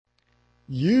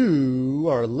You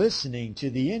are listening to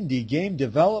the Indie Game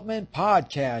Development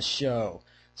Podcast Show,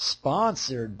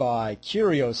 sponsored by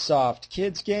Curiosoft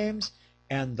Kids Games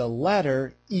and the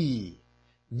letter E.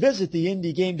 Visit the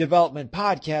Indie Game Development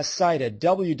Podcast site at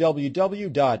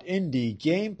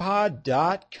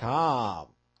www.indiegamepod.com.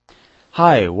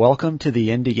 Hi, welcome to the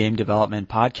Indie Game Development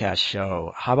Podcast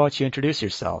Show. How about you introduce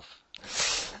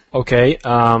yourself? Okay,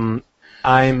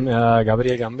 I'm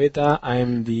Gabriel Gambetta.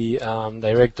 I'm the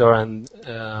director and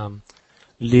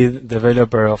lead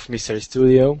developer of Mystery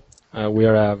Studio. We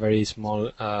are a very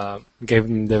small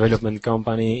game development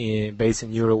company based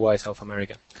in Uruguay, South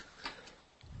America.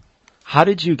 How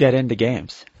did you get into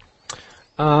games?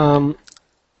 For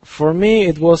me,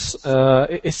 it was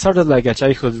it started like a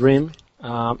childhood dream.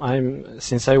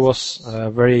 Since I was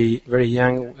very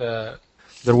young.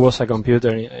 There was a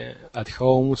computer at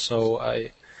home, so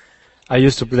I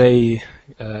used to play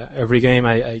every game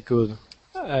I could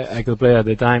play at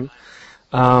the time.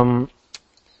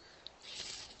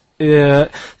 The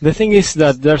thing is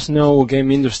that there's no game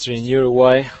industry in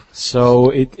Uruguay, so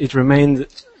it remained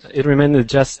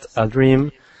just a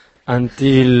dream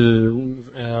until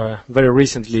very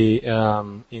recently,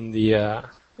 in the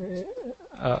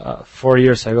 4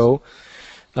 years ago,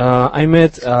 I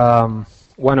met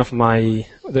one of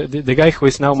the guy who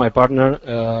is now my partner.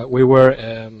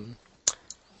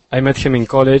 I met him in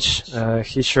college.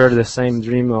 He shared the same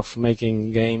dream of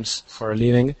making games for a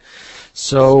living.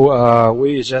 So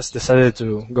we just decided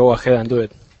to go ahead and do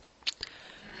it.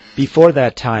 Before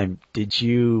that time, did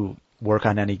you work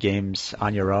on any games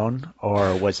on your own,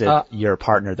 or was it your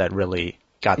partner that really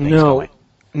got things going?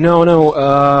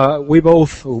 No. We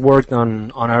both worked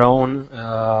on our own,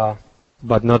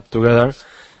 but not together.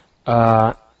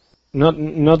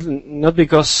 Not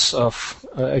because of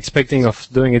expecting of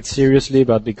doing it seriously,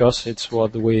 but because it's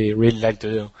what we really like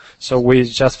to do. So we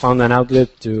just found an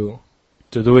outlet to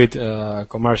do it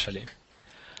commercially.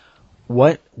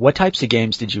 What types of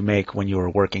games did you make when you were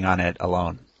working on it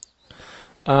alone?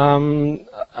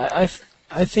 I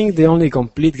think the only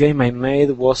complete game I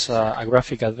made was a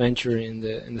graphic adventure in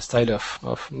the style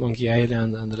of Monkey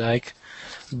Island and the like.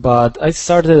 But I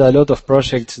started a lot of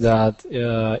projects that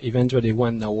eventually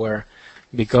went nowhere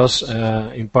because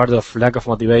in part of lack of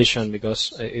motivation,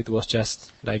 because it was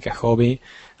just like a hobby,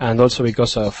 and also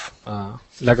because of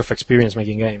lack of experience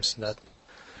making games.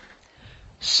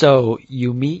 So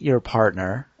you meet your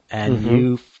partner, and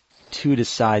you two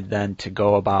decide then to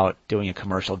go about doing a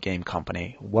commercial game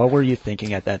company. What were you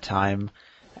thinking at that time?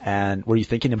 And were you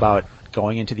thinking about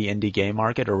going into the indie game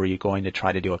market, or were you going to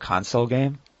try to do a console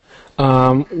game?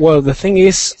 Well, the thing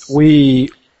is, we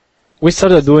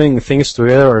started doing things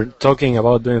together, or talking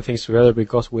about doing things together,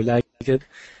 because we liked it.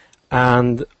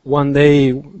 And one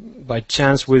day, by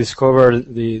chance, we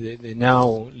discovered the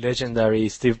now legendary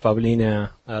Steve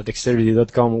Pavlina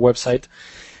Dexterity.com website.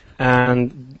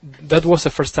 And that was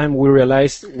the first time we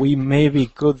realized we maybe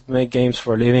could make games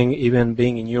for a living, even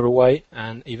being in Uruguay,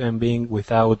 and even being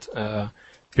without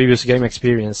previous game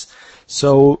experience.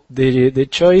 So the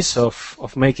choice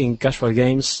of making casual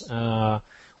games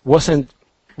wasn't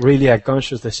really a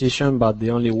conscious decision, but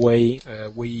the only way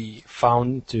we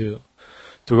found to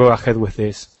go ahead with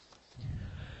this.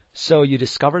 So you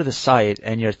discover the site,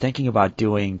 and you're thinking about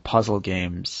doing puzzle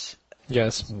games.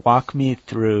 Yes. Walk me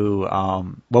through,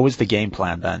 what was the game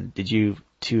plan then? Did you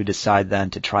two decide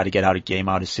then to try to get a game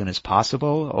out as soon as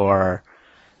possible, or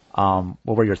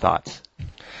what were your thoughts?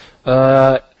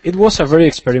 It was a very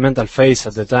experimental phase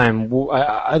at the time.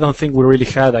 I don't think we really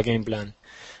had a game plan.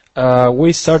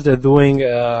 We started doing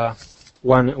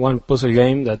one puzzle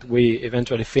game that we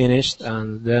eventually finished,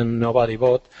 and then nobody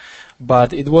bought.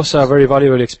 But it was a very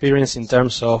valuable experience in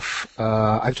terms of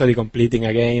actually completing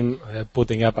a game,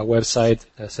 putting up a website,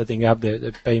 setting up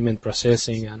the payment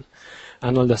processing, and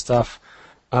all the stuff.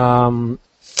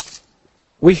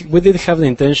 We did have the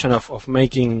intention of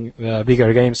making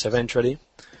bigger games eventually,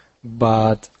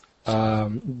 but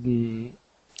we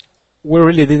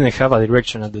really didn't have a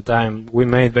direction at the time. We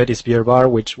made Betty's Beer Bar,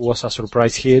 which was a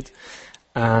surprise hit,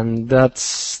 and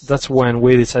that's when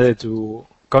we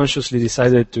consciously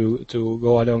decided to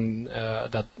go along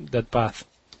that path.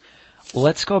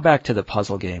 Let's go back to the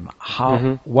puzzle game.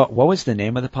 What was the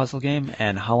name of the puzzle game,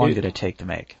 and how long did it take to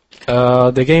make?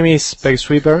 The game is Peg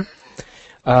Sweeper.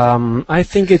 I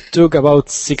think it took about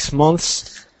 6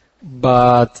 months,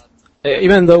 but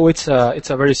even though it's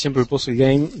a very simple puzzle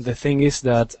game, the thing is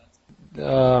that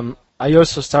I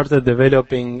also started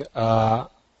developing a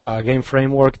game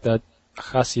framework that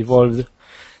has evolved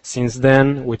since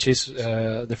then, which is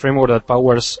the framework that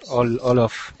powers all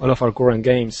of our current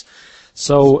games.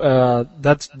 So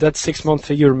that 6 month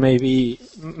figure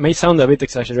may sound a bit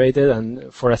exaggerated,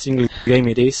 and for a single game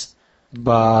it is,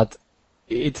 but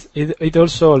it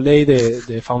also laid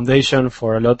the foundation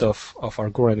for a lot of our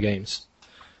current games.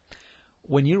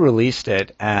 When you released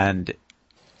it, and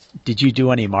did you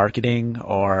do any marketing,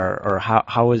 or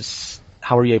how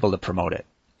were you able to promote it?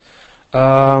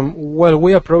 Well,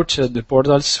 we approached the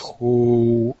portals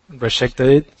who rejected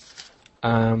it,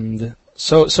 and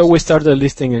so we started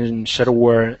listing in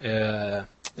shareware,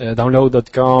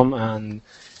 download.com, and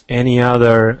any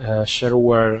other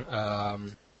shareware,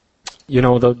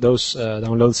 those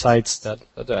download sites that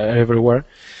are everywhere.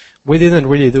 We didn't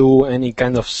really do any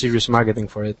kind of serious marketing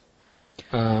for it.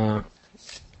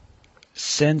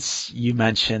 Since you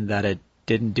mentioned that it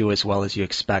didn't do as well as you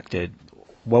expected,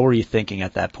 what were you thinking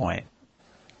at that point?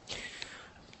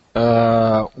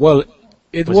 Well,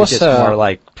 it was it just more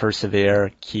like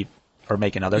persevere, keep, or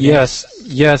make another game?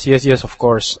 Yes, of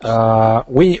course.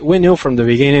 We knew from the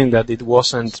beginning that it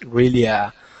wasn't really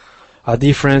a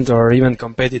different or even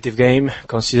competitive game,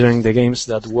 considering the games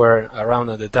that were around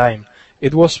at the time.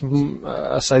 It was,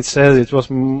 as I said, it was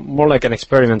more like an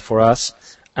experiment for us,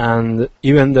 and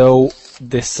even though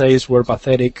the sales were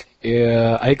pathetic,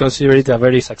 I consider it a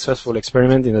very successful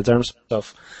experiment in the terms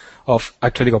of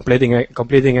actually completing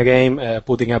a game,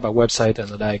 putting up a website and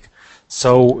the like.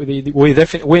 So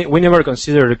we never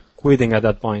considered quitting at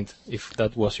that point, if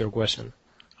that was your question.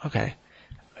 Okay.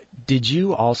 Did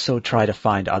you also try to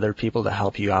find other people to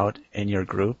help you out in your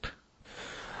group?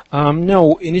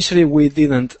 No, initially we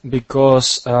didn't,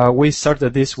 because we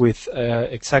started this with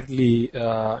exactly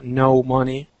no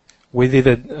money. We did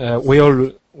it. We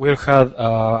all had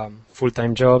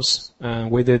full-time jobs,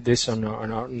 and we did this on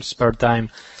our spare time.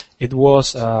 It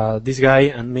was this guy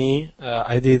and me.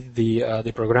 I did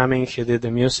the programming, he did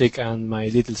the music, and my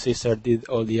little sister did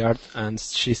all the art, and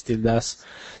she still does.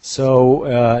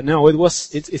 So no,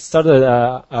 it started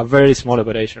a very small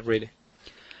operation, really.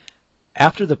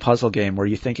 After the puzzle game, were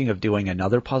you thinking of doing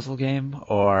another puzzle game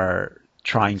or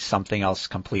trying something else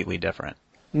completely different?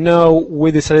 No,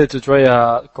 we decided to try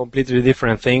a completely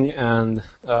different thing, and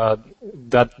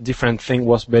that different thing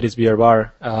was Betty's Beer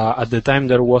Bar. At the time,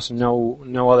 there was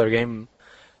no other game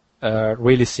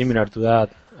really similar to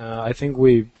that. I think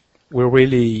we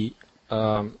really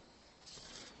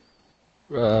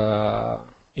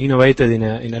innovated in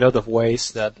a lot of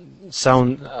ways that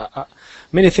sound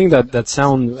many things that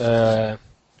sound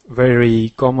very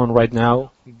common right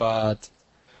now. But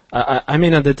I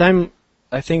mean, at the time,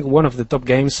 I think one of the top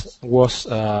games was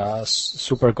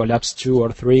Super Collapse 2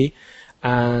 or 3,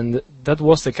 and that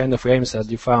was the kind of games that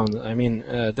you found. I mean,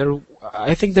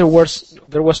 I think there was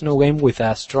no game with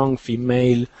a strong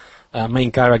female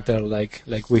main character like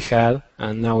we had,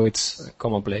 and now it's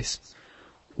commonplace.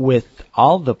 With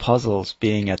all the puzzles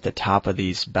being at the top of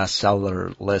these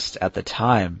bestseller lists at the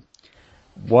time,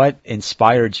 what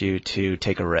inspired you to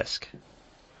take a risk?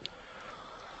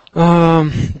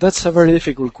 That's a very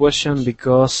difficult question,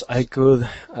 because I could,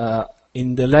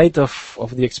 in the light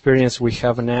of the experience we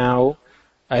have now,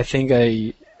 I think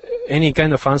any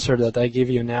kind of answer that I give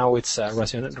you now, it's a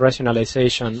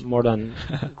rationalization more than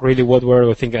really what we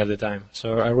were thinking at the time.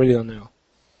 So I really don't know.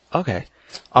 Okay.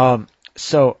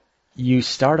 So you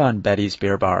start on Betty's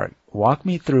Beer Bar. Walk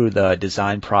me through the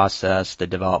design process, the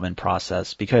development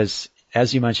process, because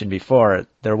as you mentioned before,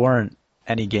 there weren't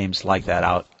any games like that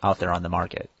out there on the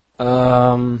market.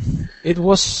 It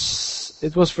was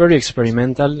very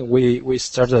experimental. We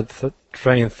started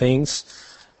trying things.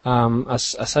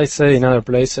 As I said in other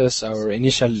places, our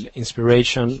initial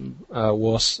inspiration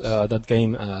was that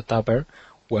game Tapper,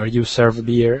 where you serve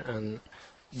beer, and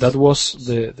that was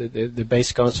the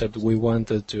base concept we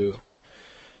wanted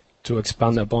to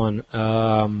expand upon.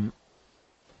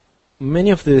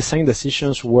 Many of the design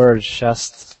decisions were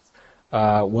just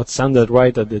what sounded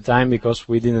right at the time, because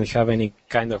we didn't have any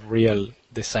kind of real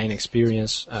design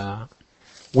experience.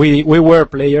 We were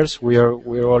players.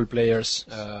 We're all players,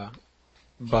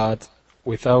 but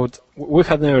we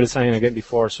had never designed a game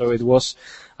before, so it was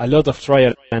a lot of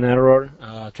trial and error,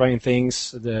 trying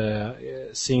things,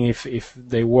 seeing if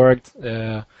they worked.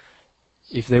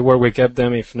 If they worked, we kept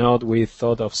them. If not, we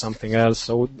thought of something else.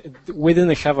 So we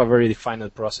didn't have a very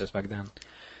defined process back then.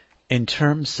 In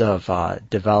terms of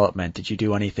development, did you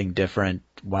do anything different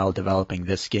while developing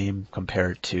this game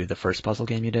compared to the first puzzle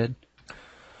game you did?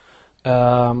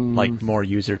 Like more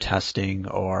user testing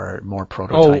or more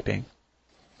prototyping?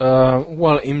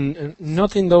 Well,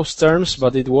 not in those terms,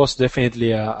 but it was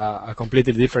definitely a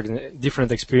completely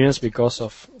different experience, because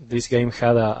of this game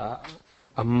had a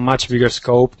much bigger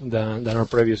scope than our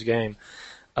previous game.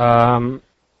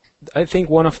 I think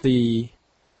one of the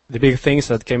big things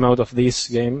that came out of this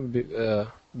game,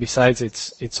 besides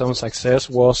its own success,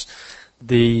 was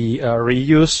the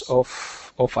reuse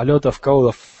of a lot of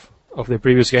code of the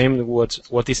previous game,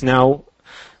 what is now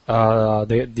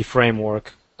the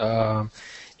framework.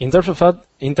 In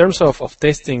terms of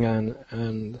testing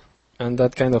and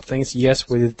that kind of things, yes,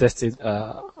 we did test it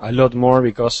a lot more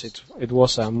because it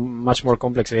was a much more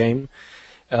complex game.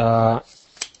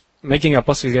 Making a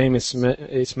puzzle game is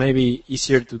maybe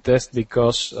easier to test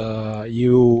because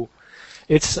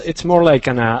it's more like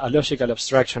a logical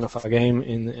abstraction of a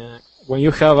game. When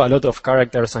you have a lot of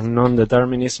characters and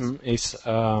non-determinism,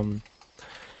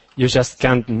 you just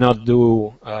can't not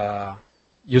do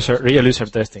real user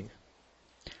testing.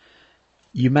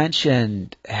 You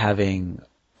mentioned having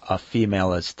a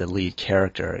female as the lead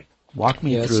character. Walk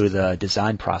me through the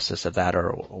design process of that,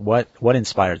 or what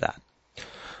inspired that?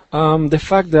 The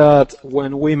fact that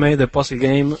when we made the puzzle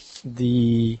game,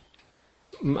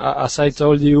 as I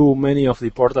told you, many of the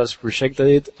portals rejected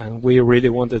it, and we really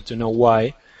wanted to know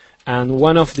why. And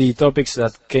one of the topics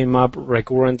that came up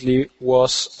recurrently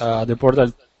was the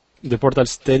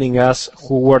portals telling us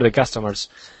who were the customers,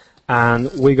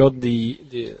 and we got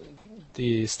the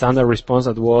standard response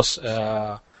that was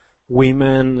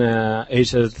women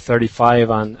aged 35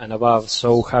 and above.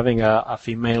 So having a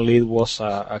female lead was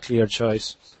a clear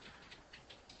choice.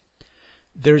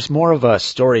 There's more of a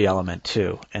story element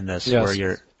too in this,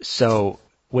 yes. So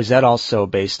was that also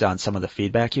based on some of the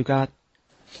feedback you got?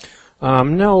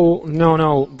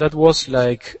 No. That was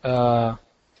like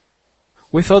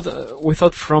we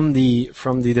thought from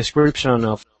the description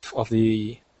of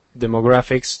the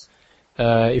demographics.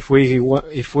 If we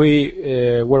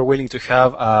were willing to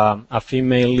have a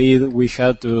female lead, we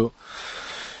had to.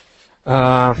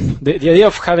 The idea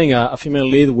of having a female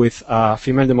lead with a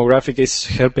female demographic is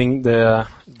helping the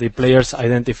players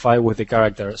identify with the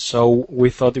character. So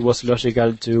we thought it was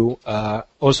logical to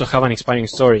also have an inspiring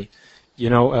story.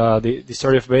 The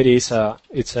story of Betty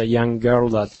it's a young girl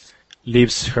that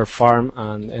leaves her farm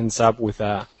and ends up with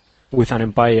an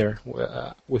empire,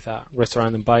 with a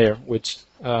restaurant empire, which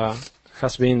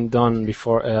has been done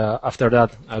before. After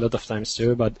that, a lot of times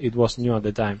too, but it was new at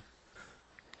the time.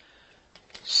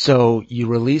 So you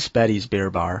released Betty's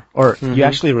Beer Bar, or you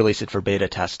actually released it for beta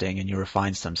testing, and you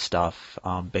refined some stuff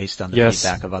based on the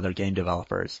feedback of other game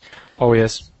developers. Oh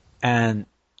yes. And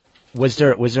was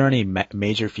there any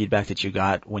major feedback that you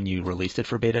got when you released it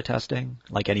for beta testing?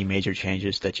 Like any major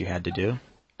changes that you had to do?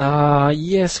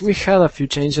 Yes, we had a few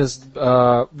changes.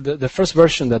 The first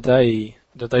version that I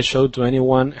showed to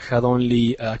anyone had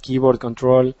only keyboard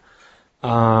control.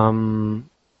 Wow.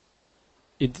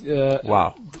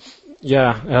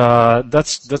 Yeah,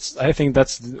 I think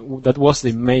that was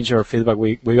the major feedback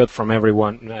we got from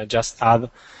everyone. Just add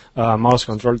mouse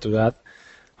control to that.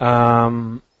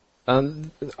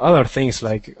 And other things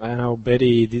like, I know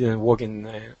Betty didn't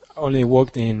only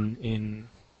walked in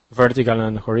vertical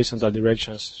and horizontal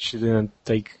directions. She didn't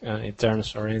take any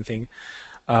turns or anything.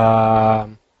 I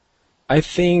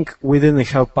think we didn't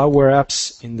have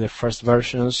power-ups in the first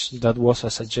versions. That was a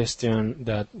suggestion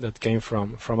that came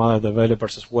from other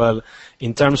developers as well,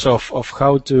 in terms of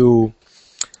how to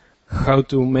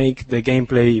make the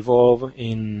gameplay evolve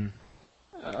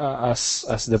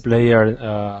as the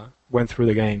player went through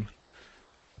the game.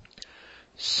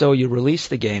 So you release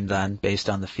the game then, based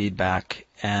on the feedback,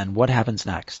 and what happens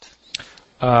next?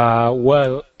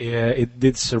 It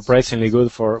did surprisingly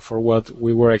good for what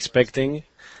we were expecting.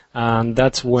 And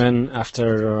that's when,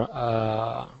 after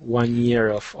 1 year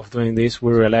of doing this,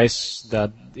 we realized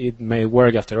that it may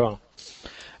work after all.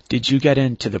 Did you get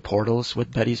into the portals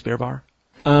with Betty's Beer Bar?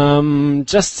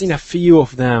 Just in a few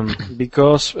of them,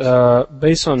 because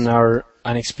based on our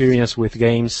inexperience with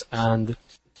games, and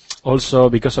also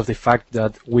because of the fact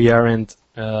that we aren't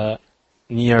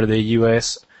near the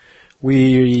US,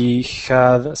 we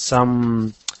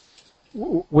didn't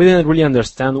really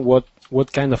understand what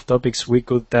kind of topics we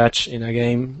could touch in a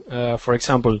game. For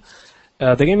example,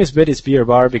 the game is Betty's Beer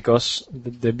Bar because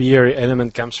the beer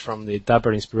element comes from the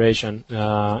Tapper inspiration.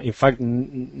 In fact,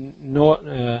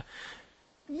 none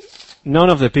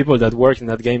of the people that work in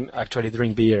that game actually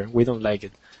drink beer. We don't like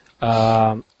it.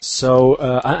 And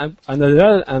at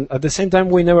the same time,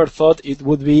 we never thought it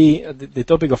would be the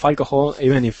topic of alcohol,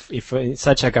 even if in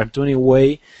such a cartoony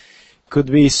way, could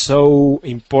be so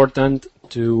important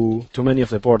to many of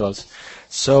the portals.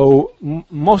 So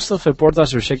most of the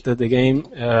portals rejected the game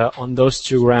on those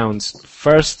two grounds.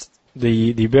 First,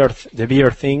 the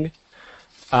beer thing,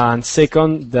 and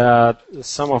second, that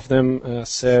some of them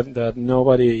said that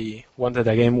nobody wanted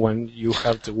a game when you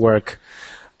have to work.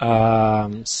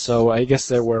 So I guess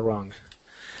they were wrong.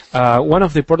 One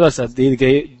of the portals that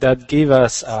gave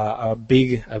us a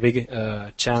big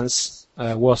chance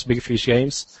was Big Fish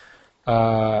Games.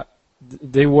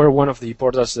 They were one of the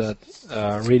portals that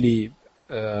really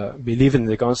believed in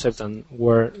the concept and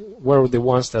were the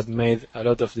ones that made a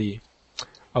lot of the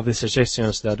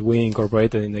suggestions that we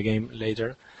incorporated in the game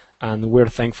later, and we're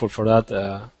thankful for that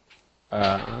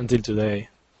until today.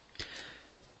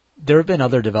 There have been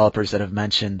other developers that have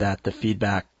mentioned that the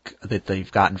feedback that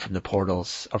they've gotten from the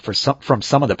portals, or from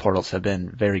some of the portals, have been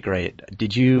very great.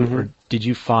 Did you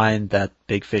find that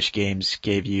Big Fish Games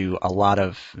gave you a lot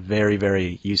of very,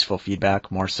 very useful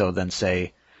feedback, more so than,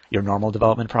 say, your normal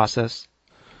development process?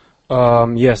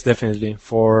 Yes, definitely. At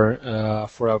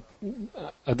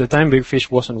the time, Big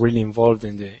Fish wasn't really involved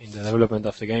in the development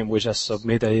of the game. We just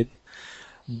submitted it,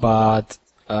 but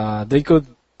they could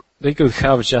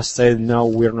have just said no,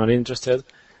 we're not interested.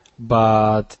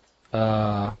 But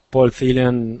Paul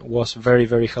Thielen was very,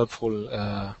 very helpful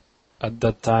at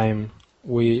that time.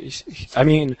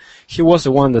 He was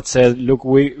the one that said, "Look,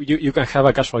 you can have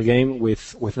a casual game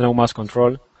with no mass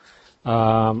control."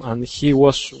 And he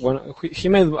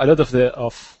made a lot of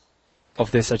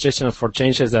the suggestions for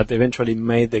changes that eventually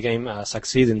made the game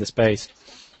succeed in the space.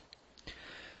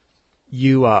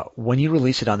 When you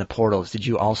released it on the portals, did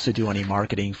you also do any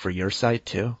marketing for your site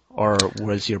too, or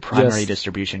was your primary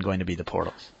distribution going to be the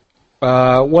portals?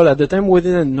 Well, at the time we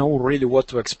didn't know really what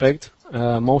to expect,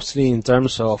 mostly in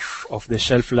terms of the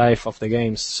shelf life of the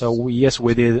games. So we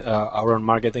did our own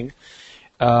marketing.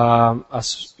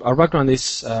 As our background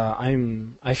is,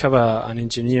 I have an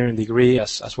engineering degree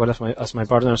as well as my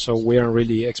partner, so we are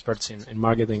really experts in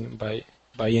marketing by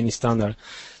any standard.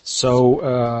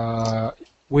 So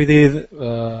we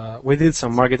did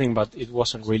some marketing, but it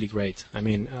wasn't really great.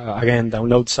 Again,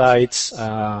 download sites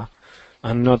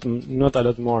and not a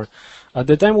lot more. At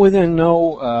the time, we didn't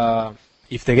know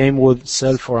if the game would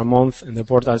sell for a month in the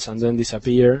portals and then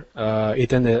disappear.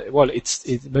 It ended. Well,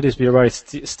 Betty's Beer Bar is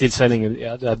still selling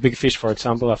at Big Fish, for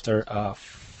example, after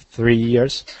 3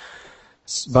 years.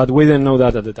 But we didn't know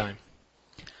that at the time.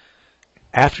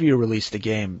 After you released the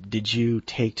game, did you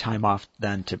take time off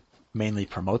then to mainly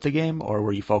promote the game, or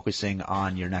were you focusing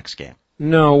on your next game?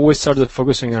 No, we started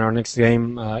focusing on our next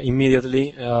game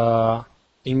immediately.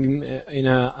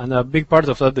 And a big part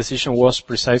of that decision was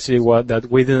precisely that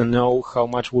we didn't know how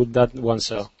much would that one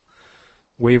sell.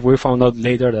 We found out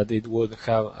later that it would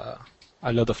have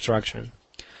a lot of traction.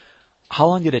 How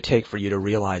long did it take for you to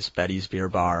realize Betty's Beer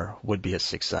Bar would be a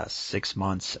success? 6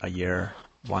 months, a year,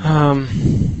 1 month?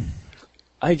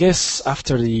 I guess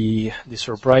after the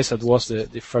surprise that was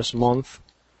the first month,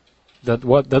 that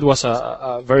was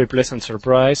a very pleasant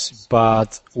surprise,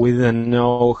 but we didn't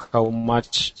know how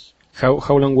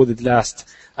long would it last.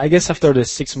 I guess after the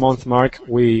 6-month mark,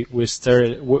 we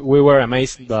were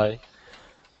amazed by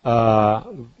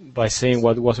seeing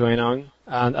what was going on,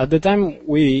 and at the time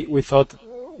we thought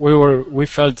we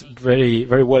felt very,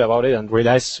 very well about it and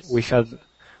realized we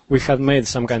had made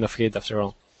some kind of hit after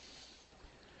all.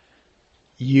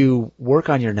 You work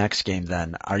on your next game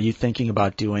then. Are you thinking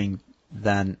about doing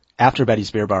then, after Betty's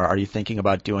Beer Bar, are you thinking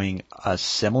about doing a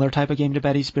similar type of game to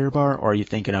Betty's Beer Bar, or are you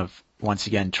thinking of, once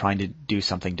again, trying to do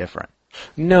something different?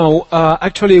 No,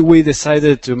 actually we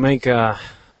decided to make a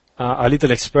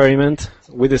little experiment.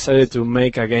 We decided to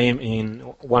make a game in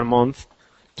 1 month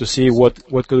to see what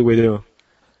could we do.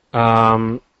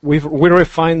 We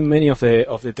refined many of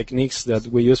the techniques that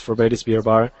we use for Betty's Beer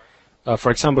Bar.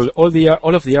 For example, all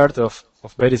of the art of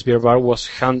Betty's Beer Bar was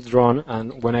hand drawn,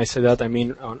 and when I say that, I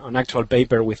mean on actual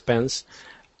paper with pens,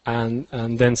 and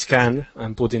then scanned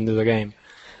and put into the game.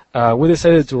 We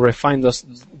decided to refine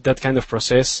that kind of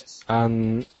process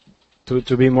and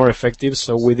to be more effective.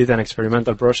 So we did an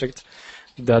experimental project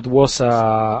that was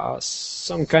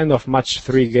some kind of match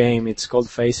 3 game. It's called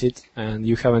Face It, and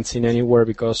you haven't seen anywhere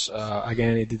because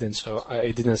again it didn't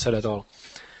sell at all.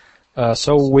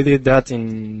 So we did that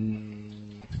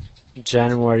in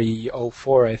January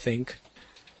 2004, I think.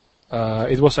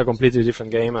 It was a completely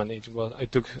different game, and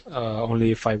it took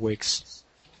only 5 weeks.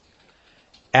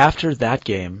 After that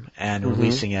game and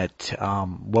releasing it,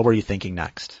 what were you thinking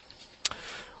next?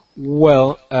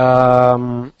 Well,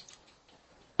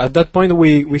 at that point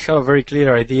we have a very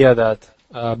clear idea that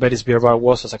Betty's Beer Bar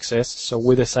was a success, so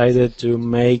we decided to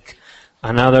make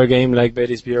another game like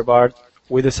Betty's Beer Bar.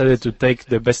 We decided to take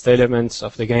the best elements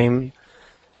of the game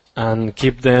and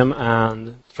keep them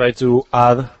and try to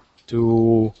add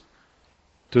to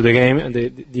the game and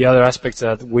the other aspects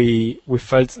that we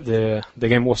felt the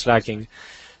game was lacking.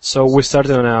 So we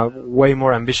started on a way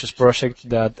more ambitious project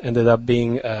that ended up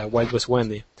being Wild West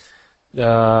Wendy.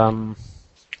 Um,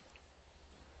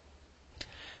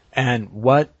 And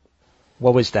what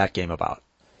was that game about?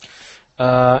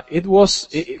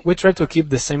 We tried to keep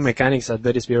the same mechanics at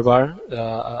Betty's Beer Bar,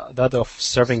 that of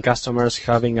serving customers,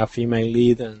 having a female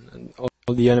lead, and all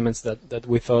the elements that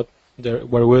we thought there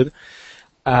were good.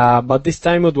 But this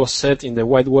time it was set in the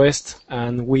Wild West,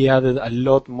 and we added a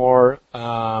lot more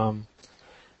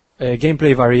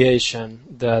gameplay variation.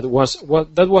 That was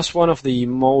one of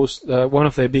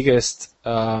the biggest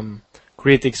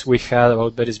critics we had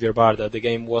about Betty's Beer Bar, that the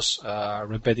game was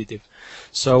repetitive.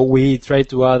 So we tried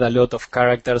to add a lot of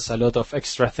characters, a lot of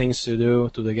extra things to do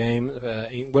to the game.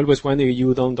 In Wild West Wendy,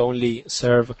 you don't only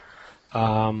serve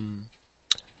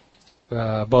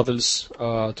bottles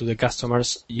to the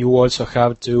customers, you also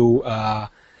have to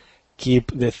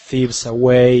keep the thieves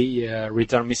away,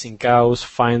 return missing cows,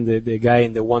 find the guy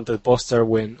in the wanted poster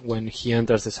when he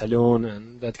enters the saloon,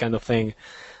 and that kind of thing.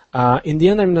 In the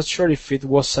end, I'm not sure if it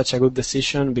was such a good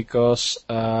decision, because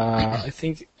I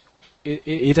think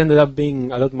it ended up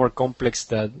being a lot more complex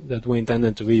that we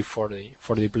intended to be for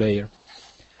the player.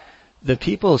 The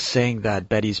people saying that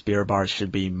Betty's Beer Bar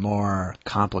should be more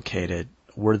complicated,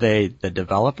 were they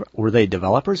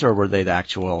developers, or were they the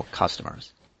actual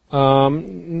customers?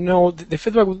 No, the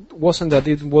feedback wasn't that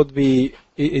it would be.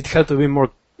 It had to be more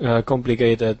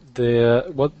complicated.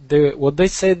 What they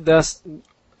said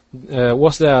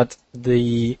was that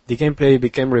the gameplay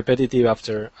became repetitive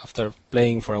after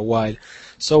playing for a while.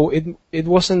 So it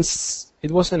wasn't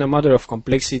a matter of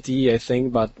complexity, I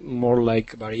think, but more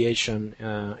like variation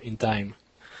in time.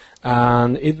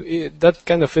 And that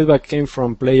kind of feedback came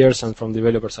from players and from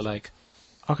developers alike.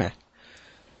 Okay.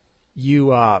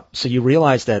 So you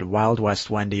realized that Wild West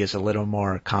Wendy is a little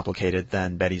more complicated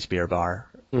than Betty's Beer Bar.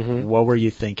 Mm-hmm. What were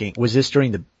you thinking? Was this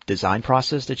during the design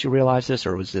process that you realized this,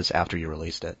 or was this after you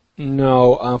released it?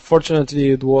 No, unfortunately,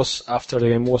 it was after the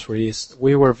game was released.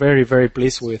 We were very, very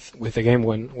pleased with the game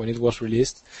when it was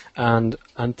released, and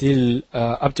until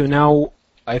up to now,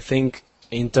 I think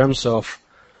in terms of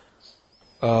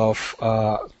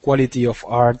quality of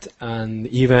art and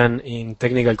even in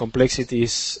technical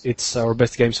complexities, it's our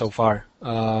best game so far.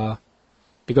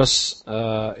 Because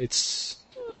it's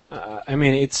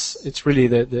really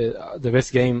the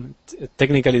best game,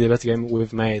 technically the best game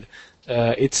we've made.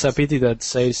 It's a pity that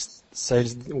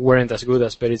sales weren't as good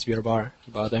as Betty's Beer Bar,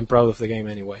 but I'm proud of the game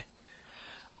anyway.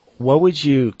 What would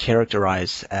you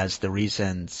characterize as the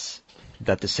reasons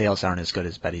that the sales aren't as good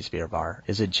as Betty's Beer Bar?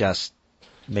 Is it just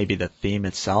maybe the theme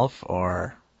itself,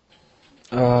 or?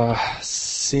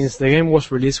 Since the game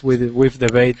was released, we've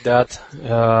debated that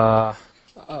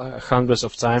hundreds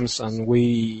of times, and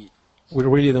we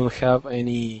really don't have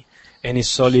any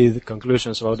solid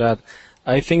conclusions about that.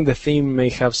 I think the theme may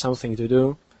have something to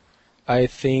do. I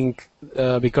think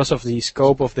because of the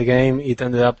scope of the game, it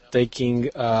ended up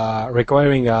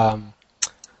requiring a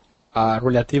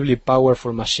relatively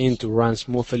powerful machine to run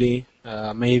smoothly.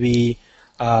 Maybe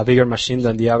a bigger machine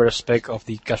than the average spec of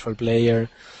the casual player.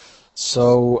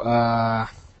 So,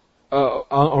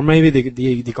 or maybe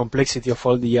the complexity of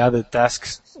all the other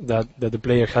tasks that the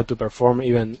player had to perform,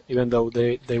 even though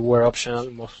they were optional,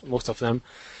 most of them.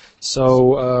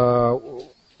 So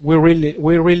we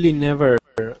really never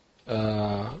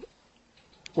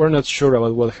we're not sure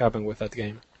about what happened with that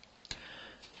game.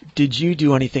 Did you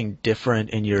do anything different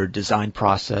in your design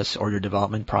process or your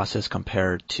development process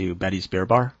compared to Betty's Beer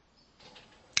Bar?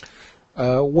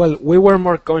 Well, we were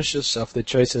more conscious of the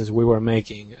choices we were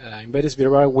making. In Betty's Beer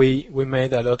Bar, we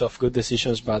made a lot of good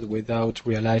decisions, but without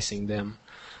realizing them.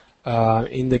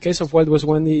 In the case of Wild West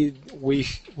Wendy, we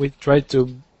tried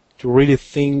to really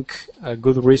think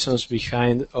good reasons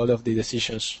behind all of the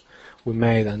decisions we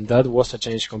made, and that was a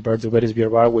change compared to Betty's Beer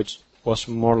Bar, which was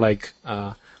more like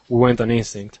we went on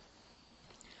instinct.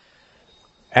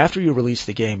 After you released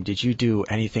the game, did you do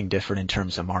anything different in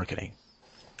terms of marketing?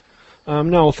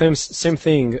 No, same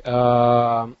thing.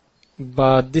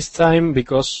 But this time,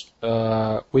 because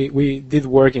we did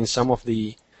work in some of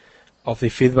the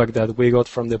feedback that we got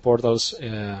from the portals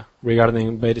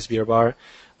regarding Betty's Beer Bar,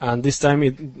 and this time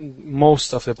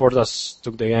most of the portals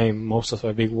took the game, most of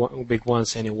the big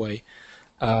ones anyway.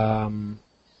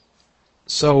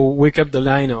 So we kept the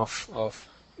line of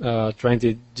trying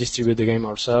to distribute the game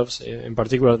ourselves, in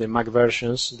particular the Mac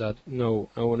versions that no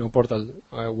portal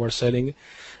were selling,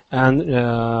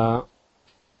 and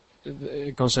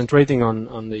concentrating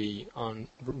on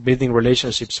building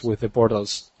relationships with the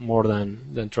portals more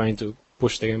than trying to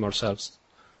push the game ourselves.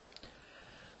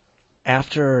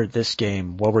 After this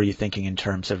game, what were you thinking in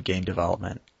terms of game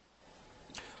development?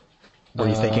 Were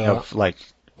you thinking of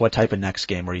what type of next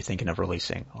game were you thinking of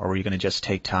releasing? Or were you going to just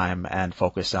take time and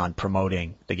focus on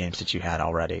promoting the games that you had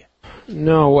already?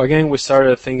 No, again, we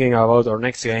started thinking about our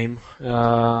next game.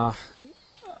 I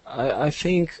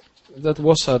think that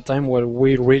was a time where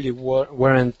we really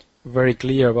weren't very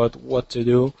clear about what to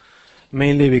do,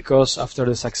 mainly because after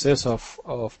the success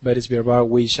of Betty's Beer Bar,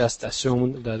 we just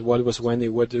assumed that What Was Wendy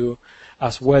would do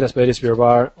as well as Betty's Beer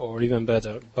Bar, or even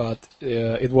better, but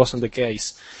it wasn't the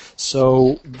case.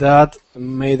 So that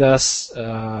made us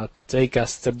take a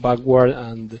step backward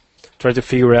and try to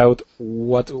figure out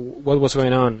what was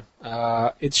going on.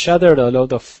 It shattered a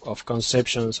lot of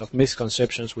conceptions, of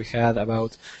misconceptions we had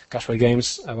about casual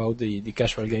games, about the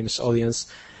casual games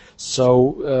audience.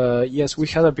 So yes, we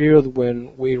had a period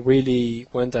when we really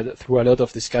went through a lot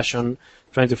of discussion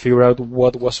trying to figure out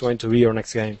what was going to be our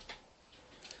next game.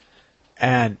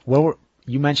 And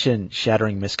you mentioned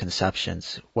shattering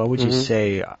misconceptions. What would you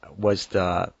say was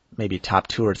the maybe top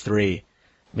 2 or 3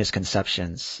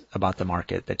 misconceptions about the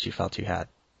market that you felt you had?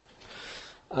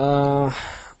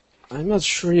 I'm not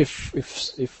sure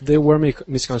if there were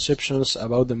misconceptions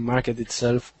about the market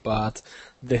itself, but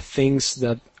the things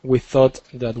that we thought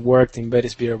that worked in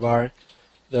Betty's Beer Bar,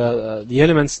 the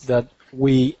elements that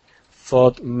we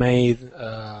thought made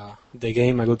the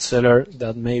game a good seller,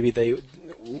 that maybe it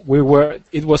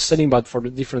was selling, but for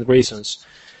different reasons,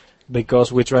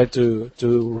 because we tried to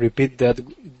repeat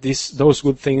those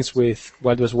good things with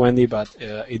What Was Wendy, but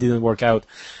it didn't work out.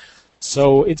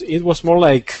 So it was more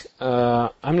like,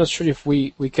 I'm not sure if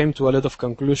we came to a lot of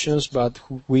conclusions, but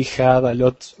we had a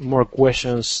lot more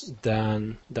questions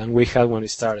than we had when we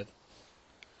started.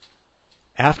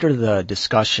 After the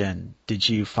discussion, did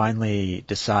you finally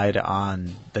decide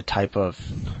on the type of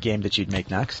game that you'd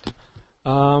make next?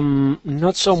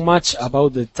 Not so much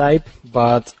about the type,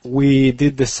 but we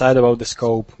did decide about the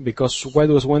scope, because What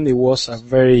Was Wendy was a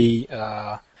very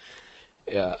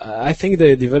I think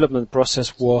the development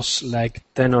process was like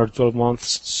 10 or 12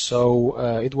 months, so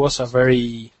it was a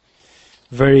very,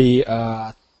 very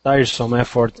tiresome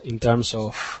effort in terms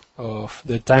of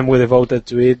the time we devoted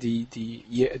to it,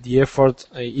 the effort,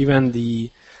 even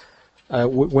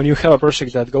when you have a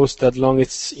project that goes that long,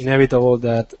 it's inevitable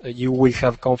that you will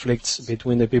have conflicts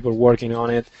between the people working on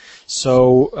it.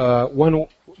 So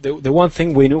the one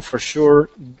thing we knew for sure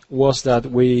was that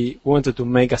we wanted to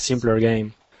make a simpler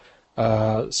game.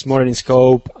 Smaller in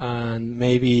scope, and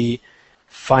maybe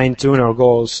fine-tune our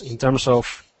goals in terms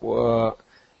of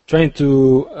trying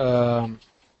to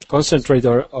concentrate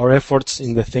our efforts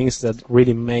in the things that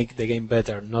really make the game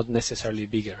better, not necessarily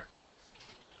bigger.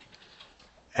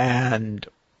 And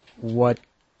what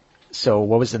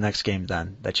was the next game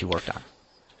then that you worked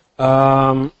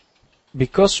on?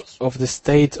 Because of the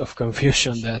state of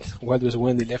confusion that What Was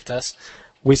Wendy left us,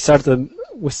 we started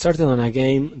on a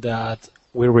game that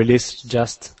we released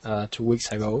just 2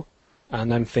 weeks ago,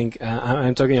 and I'm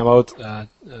talking about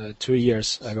 2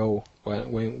 years ago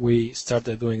when we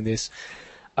started doing this.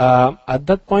 At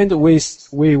that point, we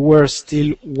were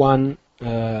still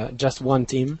just one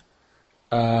team,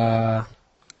 but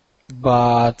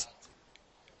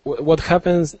what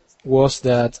happened was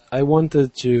that I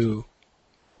wanted to,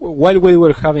 while we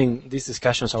were having these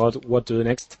discussions about what to do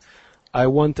next, I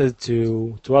wanted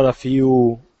to add a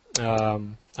few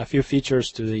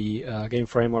features to the game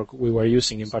framework we were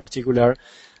using. In particular,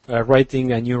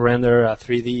 writing a new render, a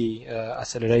 3D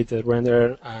accelerated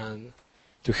render, and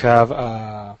to have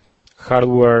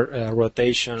hardware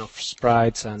rotation of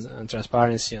sprites and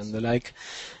transparency and the like.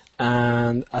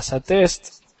 And as a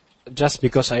test, just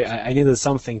because I needed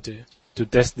something to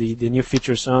test the new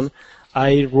features on,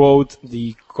 I wrote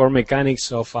the core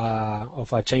mechanics of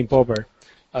a chain popper.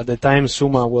 At the time,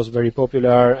 Suma was very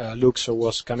popular, Luxor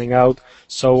was coming out,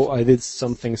 so I did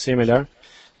something similar.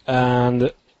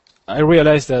 And I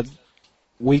realized that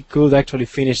we could actually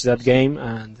finish that game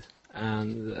and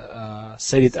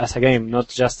set it as a game, not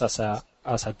just as a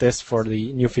test for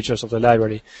the new features of the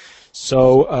library.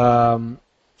 So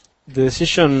the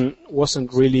decision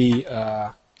wasn't really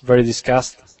very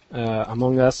discussed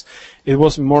among us. It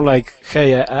was more like,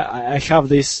 hey, I have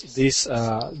this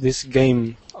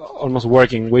game almost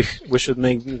working. We should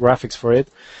make graphics for it.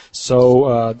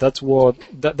 So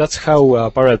that's how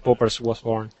Pirate Poppers was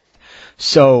born.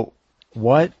 So,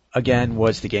 what again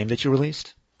was the game that you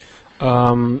released?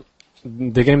 The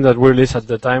game that we released at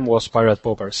the time was Pirate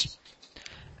Poppers.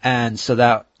 And so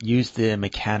that used the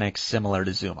mechanics similar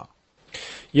to Zuma.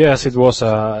 Yes, it was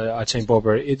a chain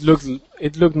popper. It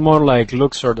looked more like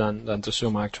Luxor than to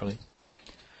Zuma, actually.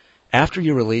 After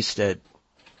you released it,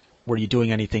 were you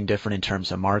doing anything different in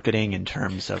terms of marketing, in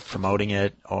terms of promoting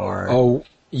it, or? Oh,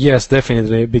 Yes,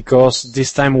 definitely, because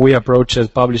this time we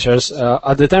approached publishers.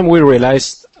 At the time we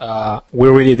realized we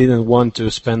really didn't want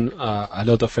to spend a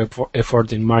lot of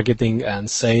effort in marketing and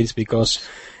sales because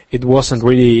it wasn't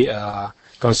really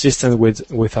consistent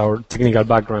with our technical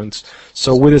backgrounds.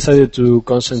 So we decided to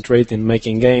concentrate in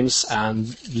making games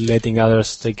and letting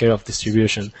others take care of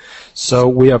distribution. So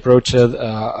we approached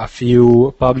a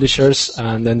few publishers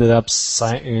and ended up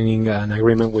signing an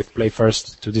agreement with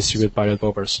PlayFirst to distribute Pirate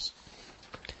Poppers.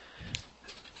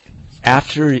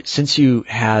 Since you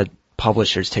had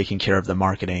publishers taking care of the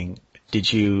marketing,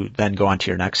 did you then go on to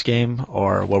your next game,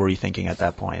 or what were you thinking at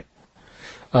that point?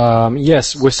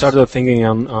 Yes, we started thinking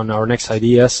on our next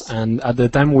ideas, and at the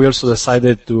time we also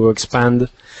decided to expand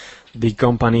the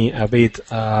company a bit.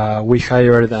 We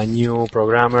hired a new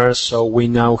programmer, so we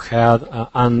now had,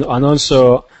 and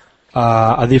also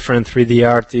a different 3D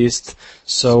artist.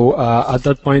 So at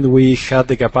that point we had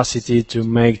the capacity to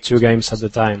make 2 games at a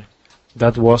time.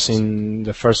 That was in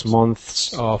the first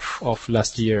months of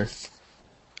last year.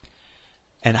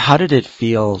 And how did it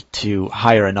feel to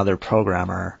hire another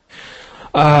programmer?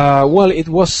 Well, it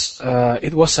was a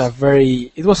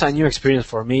new experience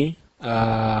for me.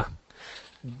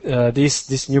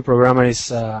 This new programmer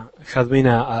has been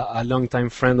a long time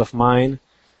friend of mine,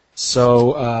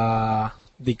 so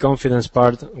the confidence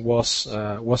part was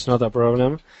not a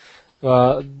problem.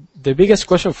 The biggest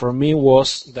question for me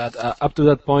was that up to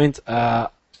that point,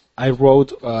 I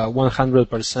wrote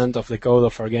 100% of the code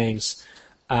of our games,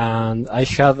 and I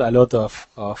had a lot of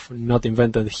not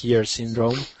invented here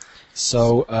syndrome.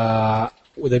 So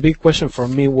the big question for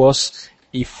me was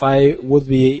if I would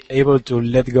be able to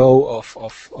let go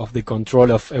of the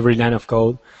control of every line of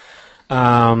code.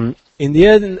 In the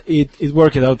end, it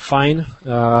worked out fine.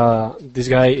 This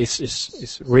guy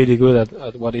is really good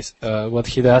at what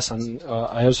he does, and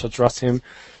I also trust him.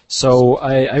 So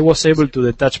I was able to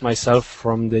detach myself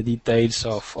from the details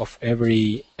of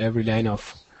every line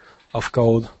of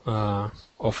code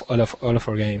of all of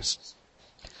our games.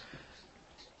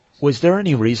 Was there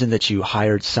any reason that you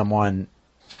hired someone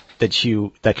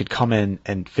that could come in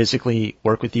and physically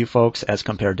work with you folks as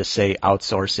compared to, say,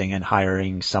 outsourcing and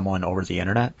hiring someone over the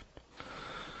internet?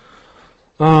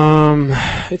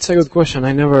 It's a good question.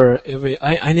 I never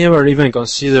even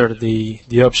considered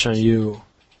the option you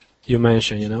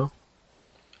mentioned, you know?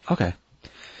 Okay.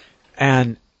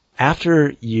 And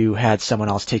after you had someone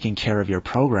else taking care of your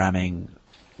programming,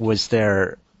 was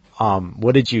there,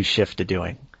 what did you shift to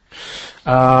doing?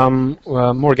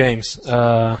 Well, more games.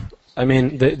 I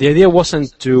mean, the idea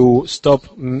wasn't to stop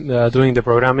doing the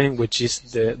programming, which is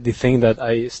the thing that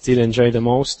I still enjoy the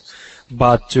most,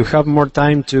 but to have more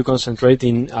time to concentrate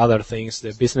in other things,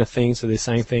 the business things, the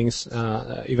design things,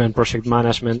 even project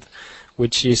management,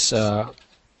 which is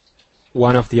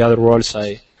one of the other roles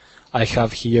I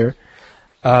have here.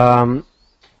 And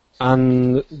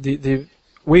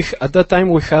at that time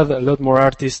we had a lot more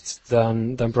artists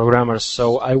than programmers,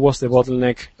 so I was the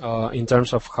bottleneck in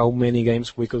terms of how many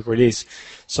games we could release.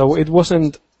 So it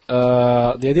wasn't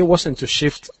the idea wasn't to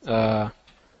shift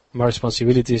my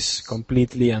responsibilities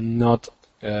completely and not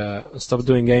stop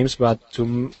doing games, but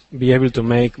to be able to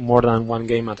make more than one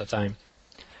game at a time.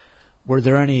 Were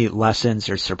there any lessons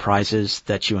or surprises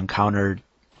that you encountered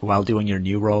while doing your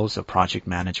new roles of project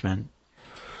management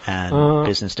and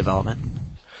business development?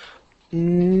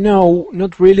 No,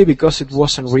 not really, because it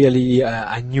wasn't really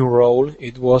a new role.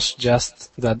 It was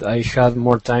just that I had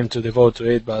more time to devote to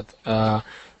it, but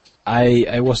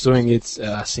I was doing it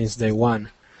since day one.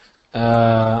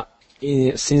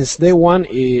 Since day one,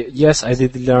 yes, I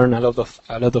did learn a lot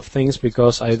of things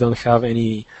because I don't have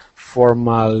any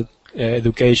formal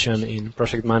education in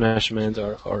project management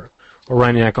or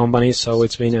running a company. So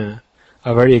it's been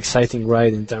a very exciting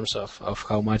ride in terms of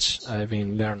how much I've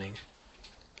been learning.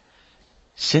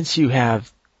 Since you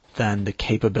have then the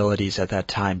capabilities at that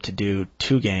time to do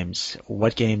 2 games,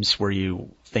 what games were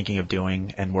you thinking of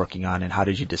doing and working on, and how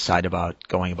did you decide about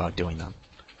going about doing them?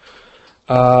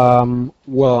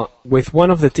 Well, with one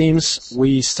of the teams,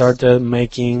 we started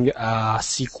making a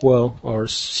sequel or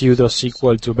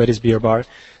pseudo-sequel to Betty's Beer Bar.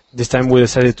 This time we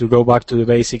decided to go back to the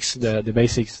basics, the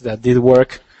basics that did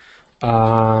work.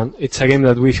 It's a game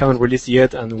that we haven't released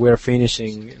yet, and we're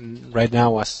finishing right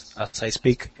now as I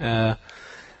speak.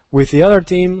 With the other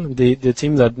team, the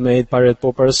team that made Pirate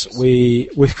Poppers, we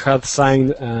had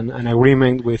signed an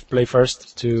agreement with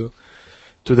PlayFirst to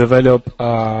develop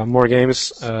more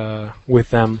games with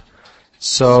them.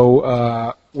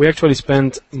 So we actually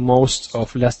spent most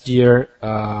of last year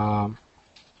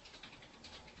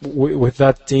with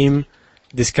that team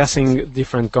discussing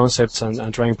different concepts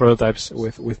and trying prototypes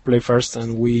with PlayFirst,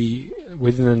 and we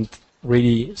didn't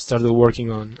really started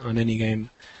working on any game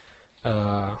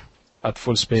at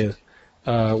full speed.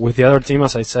 With the other team,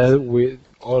 as I said,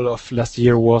 all of last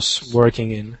year was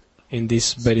working in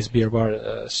this Betty's Beer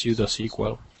Bar pseudo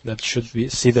sequel that should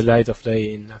see the light of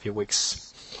day in a few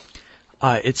weeks.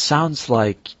 It sounds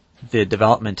like the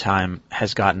development time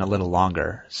has gotten a little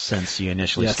longer since you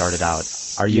initially started out.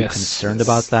 Are you concerned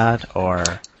about that, or?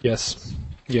 Yes.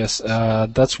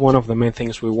 That's one of the main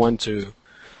things we want to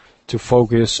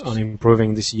focus on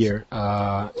improving this year.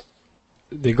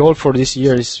 The goal for this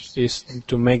year is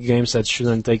to make games that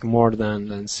shouldn't take more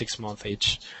than 6 months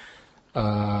each.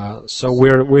 So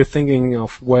we're thinking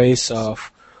of ways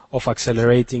of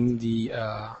accelerating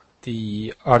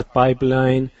the art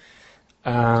pipeline,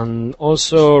 and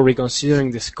also reconsidering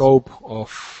the scope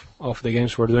of the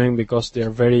games we're doing, because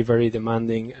they're very, very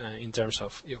demanding in terms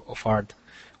of art,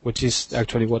 which is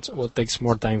actually what takes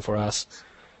more time for us.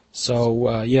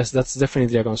 So yes, that's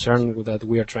definitely a concern that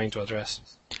we are trying to address.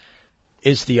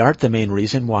 Is the art the main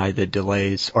reason why the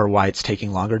delays, or why it's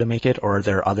taking longer to make it, or are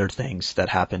there other things that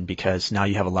happen because now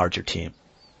you have a larger team?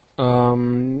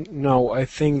 No, I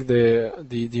think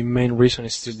the main reason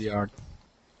is still the art.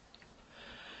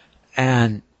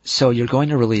 And so you're going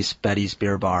to release Betty's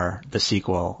Beer Bar, the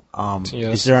sequel. Yes.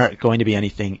 Is there going to be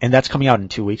anything, and that's coming out in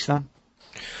 2 weeks then?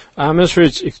 I'm not sure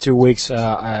if 2 weeks.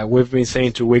 We've been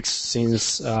saying 2 weeks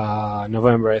since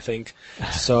November, I think.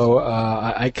 So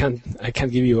I can't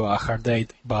give you a hard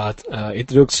date, but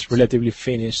it looks relatively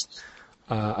finished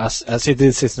as it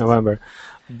did since November.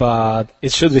 But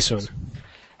it should be soon.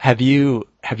 Have you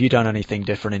done anything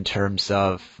different in terms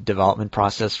of development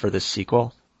process for this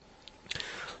sequel?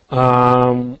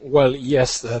 Well,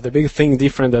 yes. The big thing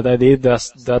different that I did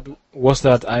was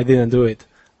that I didn't do it.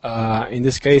 In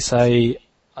this case, I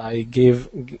gave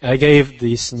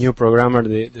this new programmer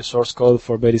the source code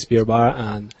for Betty's Beer Bar,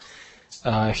 and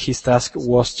his task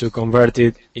was to convert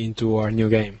it into our new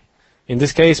game. In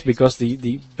this case, because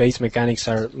the base mechanics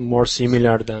are more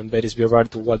similar than Betty's Beer Bar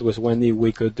to What Was Wendy,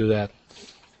 we could do that.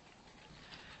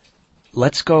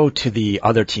 Let's go to the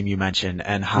other team you mentioned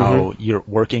and how you're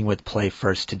working with Play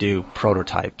First to do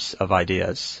prototypes of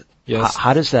ideas. Yes.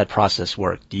 How does that process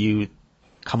work? Do you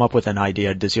come up with an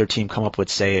idea? Does your team come up with,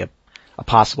 say, a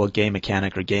possible game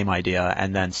mechanic or game idea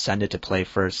and then send it to Play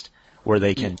First where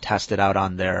they can test it out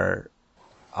on their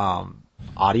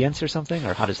audience or something?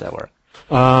 Or how does that work?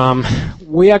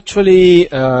 We actually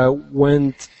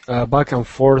went back and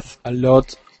forth a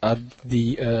lot at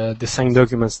the design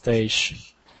document stage.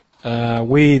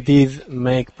 We did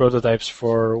make prototypes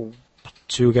for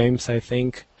 2 games, I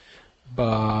think,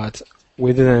 but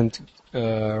we didn't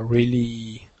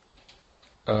really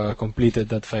completed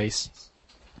that phase.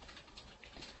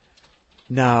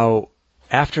 Now,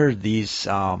 after Betty's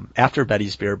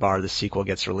Beer Bar, the sequel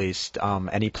gets released,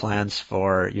 any plans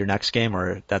for your next game,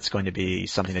 or that's going to be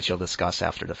something that you'll discuss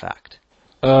after the fact?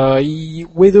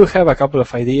 We do have a couple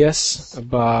of ideas,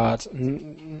 but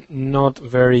not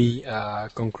very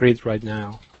concrete right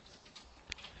now.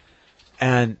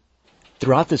 And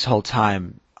throughout this whole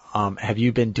time, have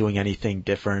you been doing anything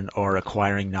different or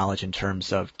acquiring knowledge in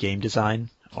terms of game design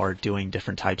or doing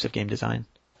different types of game design?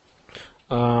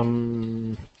 I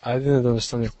didn't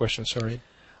understand your question, sorry.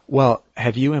 Well,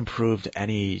 have you improved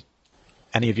any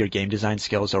of your game design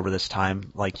skills over this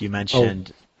time? Like you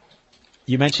mentioned,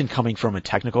 You mentioned coming from a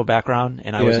technical background,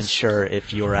 and I wasn't sure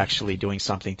if you were actually doing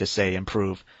something to, say,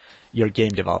 improve your game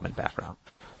development background.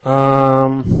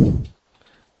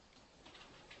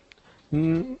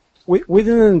 We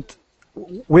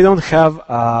don't have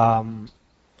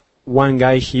one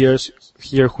guy here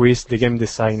who is the game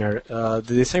designer. The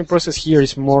design process here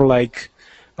is more like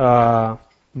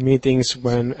meetings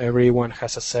when everyone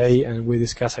has a say and we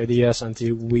discuss ideas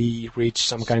until we reach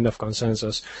some kind of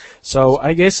consensus. So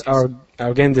I guess our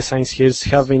game design skills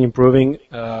have been improving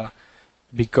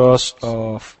because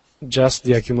of just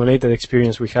the accumulated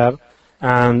experience we have,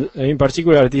 and in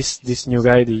particular this new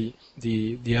guy,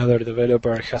 the other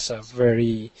developer, has a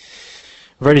very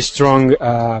strong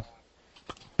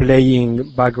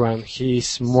playing background.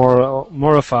 He's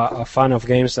more of a fan of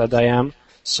games than I am,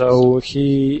 so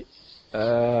he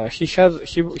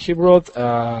brought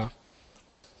a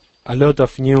lot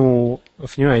of new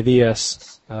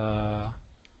ideas.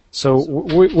 So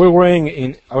we're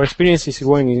growing our experience is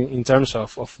growing in terms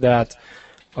of that,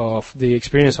 of the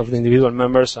experience of the individual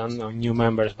members and new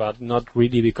members, but not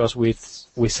really because we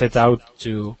set out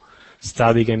to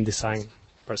study game design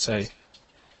per se.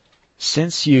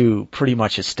 Since you pretty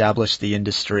much established the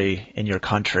industry in your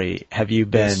country, have you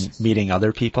been meeting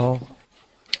other people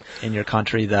in your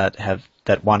country that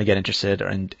want to get interested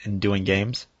in doing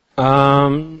games?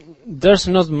 There's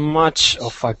not much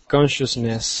of a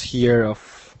consciousness here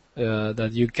of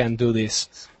that you can do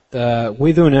this.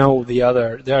 We do know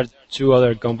there are two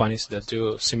other companies that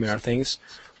do similar things.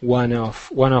 One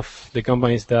of the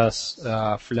companies does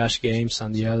flash games,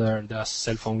 and the other does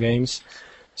cell phone games.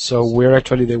 So we're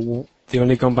actually the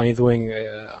only company doing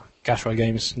casual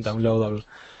games downloadable.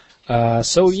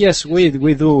 So yes, we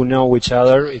do know each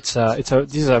other. This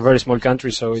is a very small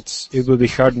country, so it would be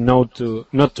hard not to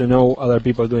know other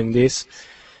people doing this.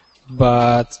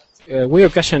 But we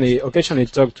occasionally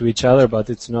talk to each other, but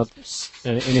it's not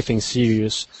anything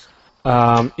serious.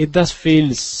 It does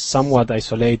feel somewhat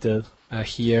isolated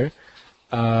here.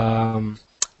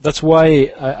 That's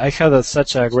why I had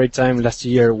such a great time last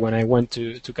year when I went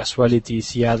to Casuality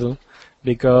Seattle,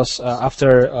 because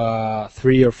after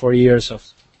 3 or 4 years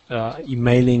of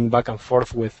emailing back and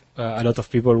forth with a lot of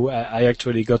people, I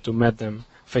actually got to meet them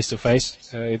face to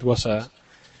face. It was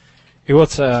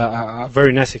a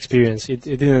very nice experience. It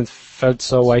didn't felt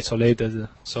so isolated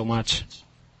so much.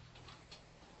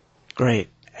 Great.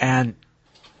 And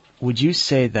would you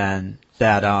say then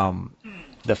that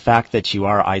the fact that you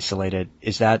are isolated,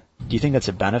 do you think that's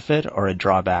a benefit or a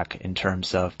drawback in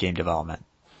terms of game development?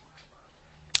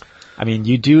 I mean,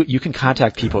 you can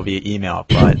contact people via email,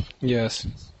 but yes.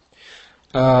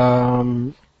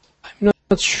 I'm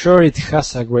not sure it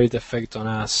has a great effect on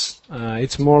us.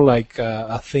 It's more like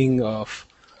a thing of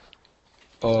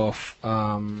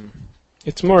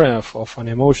it's more of an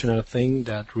emotional thing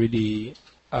that really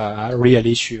a real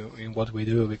issue in what we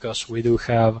do, because we do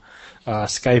have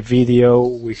Skype video,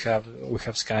 we have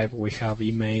Skype, we have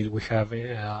email, we have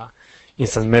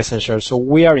instant messenger, so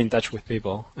we are in touch with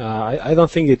people. I don't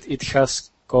think it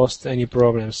has caused any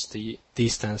problems, the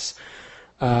distance.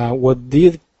 What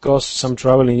did cause some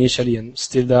trouble initially and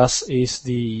still does is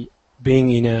the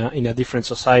being in a different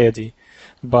society,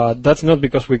 but that's not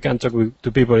because we can't talk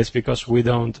to people. It's because we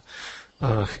don't.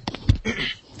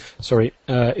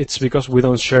 It's because we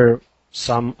don't share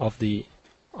some of the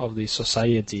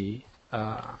society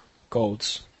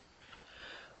codes.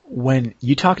 When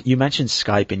you mentioned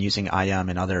Skype and using IM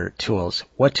and other tools.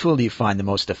 What tool do you find the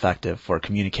most effective for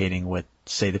communicating with,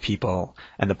 say, the people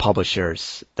and the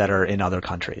publishers that are in other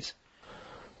countries?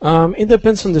 It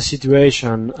depends on the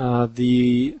situation.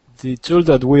 The tool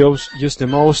that we use the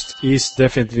most is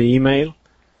definitely email,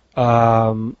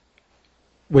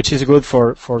 which is good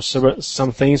for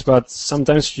some things, but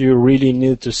sometimes you really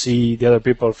need to see the other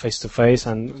people face to face,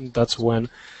 and that's when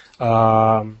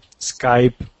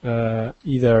Skype,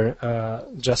 either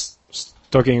just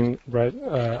talking right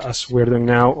as we're doing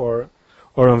now, or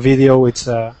on video, it's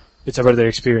a better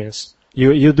experience.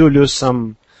 You do lose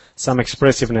some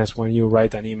expressiveness when you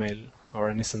write an email or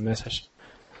an instant message.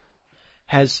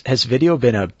 Has video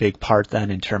been a big part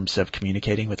then in terms of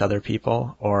communicating with other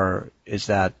people, or is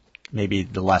that maybe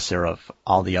the lesser of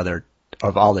all the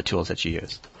tools that you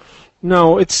use?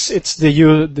 No, it's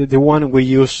the one we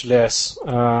use less. We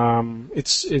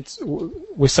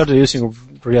started using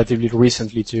relatively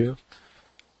recently too.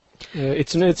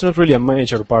 It's not really a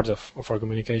major part of our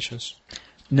communications.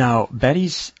 Now,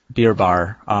 Betty's Beer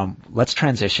Bar, let's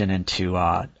transition into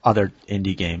other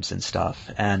indie games and stuff.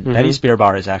 And Betty's Beer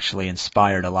Bar has actually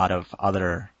inspired a lot of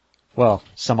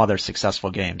some other successful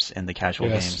games in the casual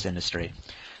games industry.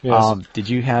 Yes. Did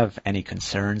you have any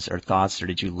concerns or thoughts, or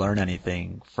did you learn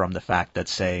anything from the fact that,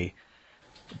 say,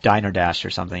 Diner Dash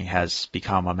or something has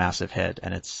become a massive hit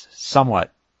and it's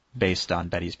somewhat based on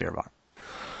Betty's Beer Bar?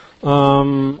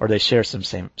 Or they share some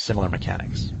similar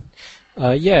mechanics?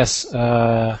 Yes,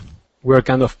 we're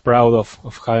kind of proud of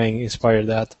having inspired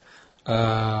that.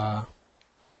 I'm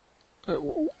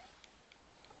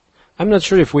not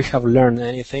sure if we have learned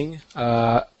anything.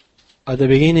 At the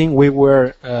beginning, we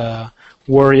were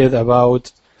worried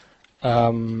about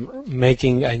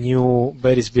making a new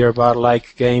Betty's Beer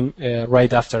Bar-like game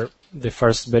right after the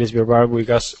first Betty's Beer Bar,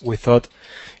 because we thought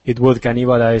it would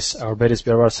cannibalize our Betty's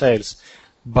Beer Bar sales.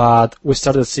 But we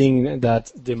started seeing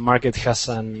that the market has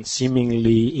an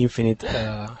seemingly infinite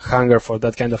hunger for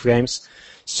that kind of games.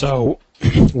 So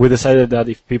we decided that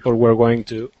if people were going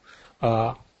to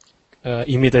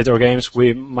imitate our games,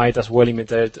 we might as well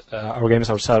imitate our games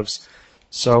ourselves.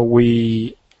 So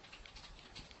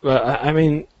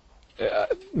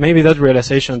maybe that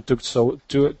realization took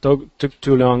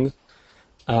too long,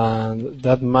 and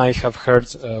that might have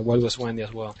hurt Wild West Wendy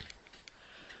as well.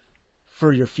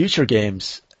 For your future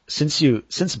games,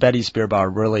 since Betty's Beer Bar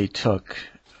really took,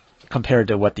 compared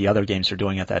to what the other games are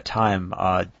doing at that time,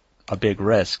 a big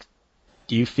risk,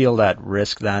 do you feel that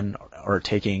risk then, or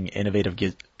taking innovative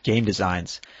game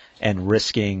designs and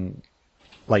risking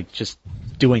like just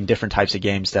doing different types of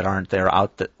games that aren't there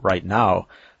right now,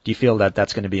 do you feel that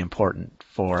that's going to be important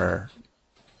for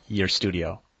your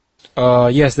studio?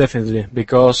 Yes, definitely,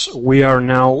 because we are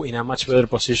now in a much better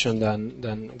position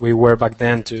than we were back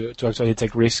then to actually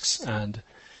take risks and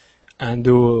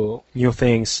do new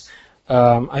things.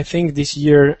 I think this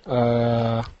year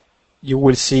you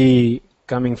will see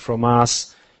coming from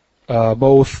us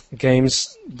both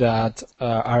games that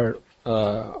are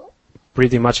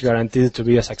pretty much guaranteed to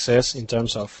be a success in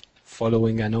terms of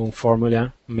following a known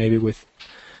formula, maybe with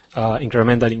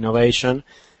incremental innovation,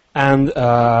 and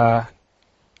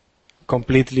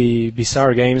completely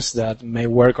bizarre games that may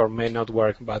work or may not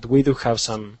work. But we do have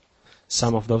some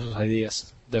of those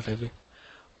ideas, definitely.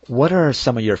 What are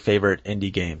some of your favorite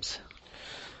indie games?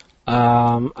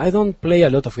 I don't play a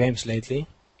lot of games lately.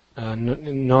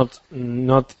 Not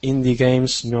indie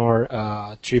games nor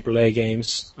AAA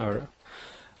games,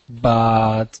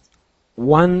 but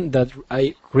one that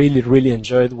I really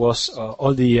enjoyed was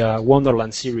all the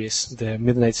Wonderland series, the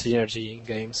Midnight Synergy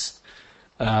games.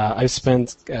 I've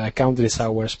spent countless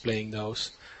hours playing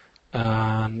those,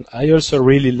 and I also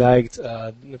really liked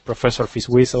Professor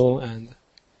Fizzwhistle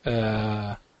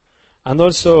and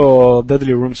also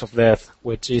Deadly Rooms of Death,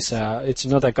 which is it's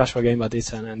not a casual game, but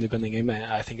it's an independent game.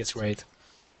 I think it's great.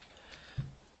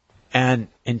 And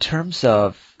in terms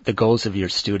of the goals of your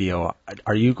studio,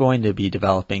 are you going to be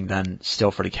developing then still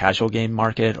for the casual game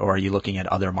market, or are you looking at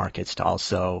other markets to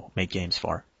also make games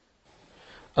for?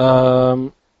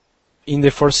 In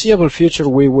the foreseeable future,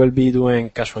 we will be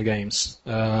doing casual games,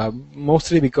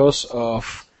 mostly because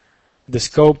of the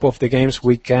scope of the games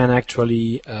we can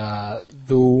actually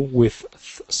do with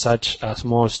such a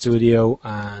small studio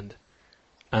and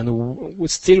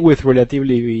still with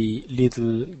relatively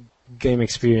little game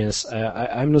experience.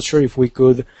 I'm not sure if we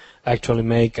could actually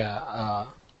make a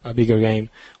bigger game.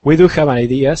 We do have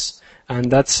ideas, and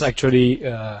that's actually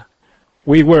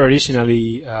we were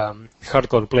originally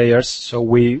hardcore players, so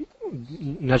we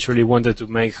naturally wanted to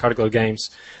make hardcore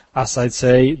games. As I'd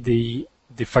say, the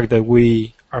fact that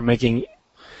we are making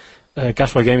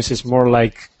casual games is more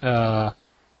like that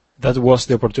was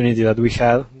the opportunity that we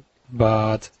had,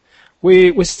 but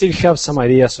we still have some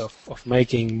ideas of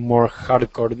making more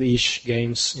hardcore-ish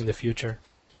games in the future.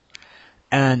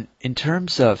 And in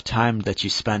terms of time that you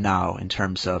spend now, in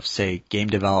terms of, say, game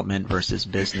development versus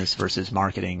business versus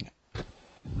marketing,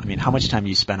 I mean, how much time do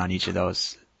you spend on each of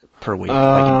those per week,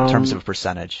 like in terms of a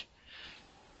percentage?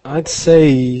 I'd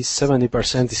say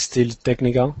 70% is still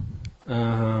technical,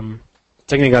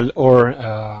 technical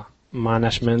or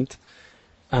management,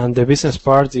 and the business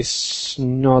part is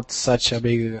not such a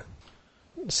big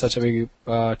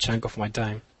chunk of my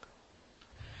time.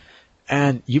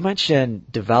 And you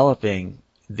mentioned developing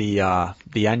the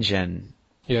engine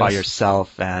by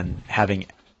yourself and having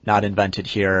not invented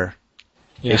here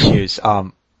issues.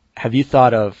 Have you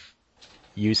thought of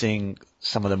using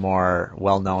some of the more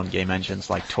well-known game engines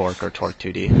like Torque or Torque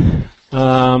 2D?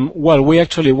 Well, we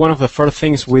actually, one of the first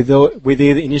things we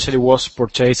did initially was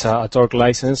purchase a Torque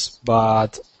license,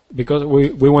 but because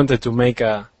we wanted to make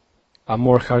a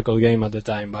more hardcore game at the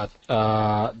time, but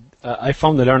I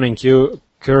found the learning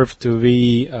curve to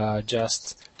be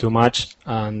just too much,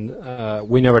 and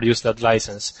we never used that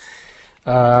license.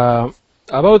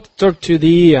 About Torque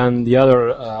 2D and the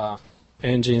other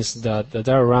engines that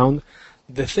are around,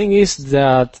 the thing is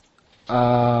that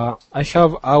I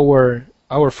have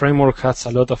our framework has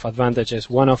a lot of advantages.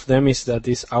 One of them is that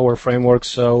it's our framework,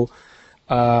 so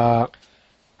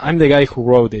I'm the guy who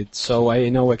wrote it, so I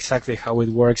know exactly how it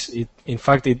works. In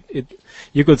fact,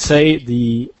 you could say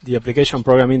the application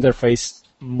program interface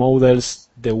models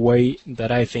the way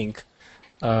that I think.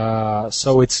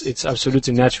 So it's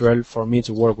absolutely natural for me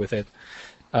to work with it.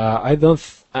 I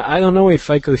don't know if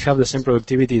I could have the same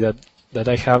productivity that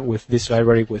I have with this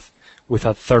library with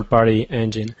a third-party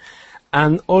engine.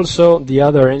 And also the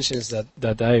other engines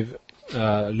that I've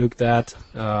looked at,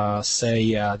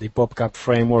 say the PopCap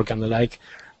framework and the like,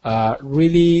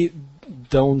 really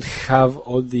don't have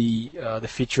all the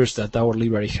features that our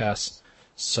library has.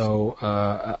 So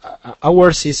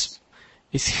ours is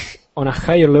on a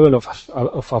higher level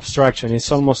of abstraction.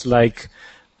 It's almost like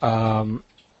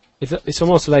it's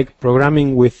almost like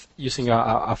programming with using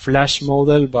a Flash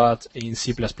model, but in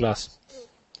C++.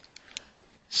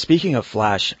 Speaking of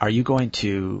Flash, are you going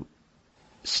to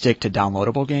stick to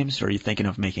downloadable games, or are you thinking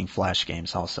of making Flash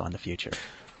games also in the future?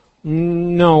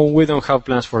 No, we don't have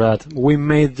plans for that. We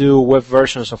may do web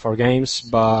versions of our games,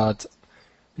 but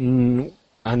and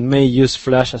may use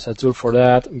Flash as a tool for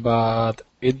that, but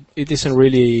it isn't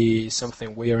really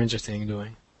something we are interested in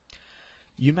doing.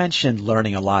 You mentioned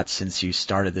learning a lot since you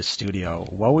started the studio.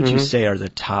 What would you say are the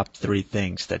top 3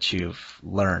 things that you've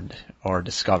learned or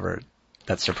discovered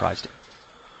that surprised you?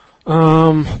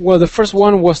 Well, the first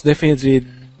one was definitely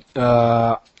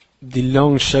the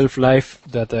long shelf life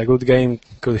that a good game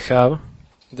could have.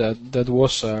 That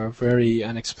was a very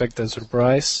unexpected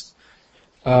surprise.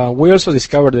 We also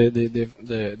discovered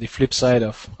the flip side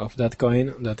of that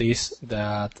coin. That is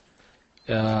that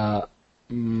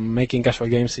making casual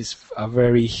games is a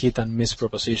very hit and miss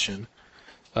proposition.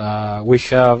 We've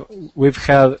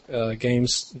had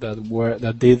games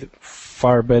that did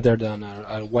far better than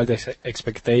our wild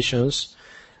expectations,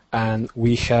 and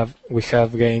we have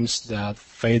games that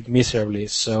failed miserably.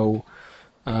 So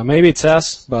maybe it's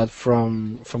us, but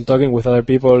from talking with other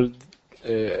people,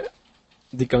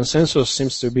 the consensus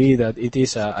seems to be that it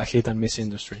is a hit and miss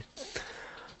industry.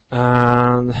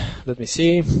 And let me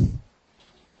see.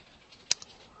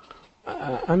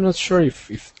 I'm not sure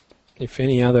if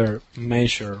any other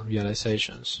major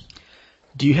realizations.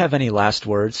 Do you have any last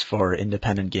words for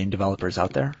independent game developers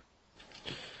out there?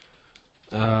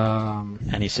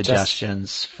 Any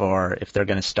suggestions for if they're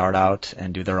going to start out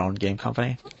and do their own game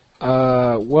company?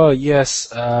 Well,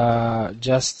 yes. Well,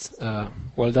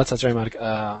 that's a trademark.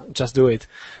 Just do it.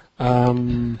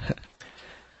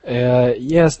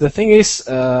 Yes, the thing is,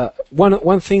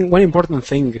 one important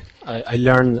thing I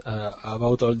learned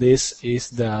about all this is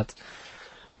that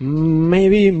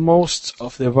maybe most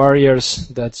of the barriers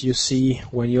that you see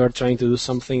when you are trying to do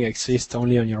something exist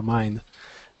only on your mind.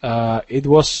 It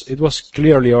was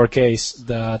clearly our case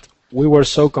that we were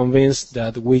so convinced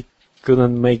that we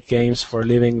couldn't make games for a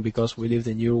living because we lived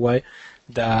in Uruguay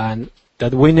that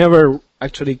we never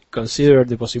actually considered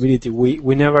the possibility.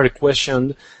 We never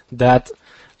questioned that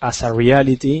as a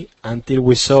reality until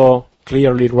we saw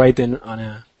clearly written on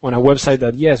a website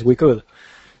that yes, we could.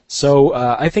 So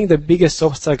I think the biggest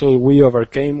obstacle we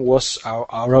overcame was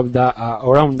our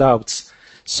own doubts.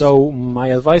 So my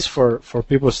advice for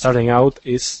people starting out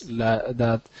is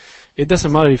that it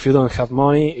doesn't matter if you don't have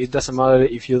money, it doesn't matter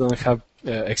if you don't have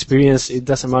experience, it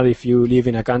doesn't matter if you live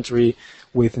in a country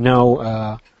with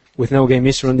no game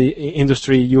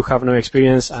industry, you have no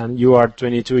experience, and you are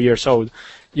 22 years old.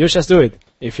 You just do it.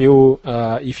 If you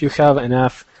have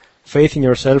enough faith in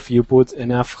yourself, you put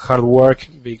enough hard work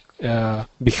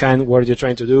behind what you're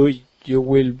trying to do, you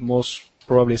will most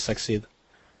probably succeed.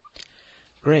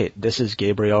 Great. This is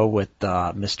Gabriel with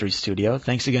Mystery Studio.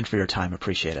 Thanks again for your time.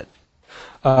 Appreciate it.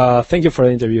 Thank you for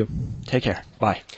the interview. Take care. Bye.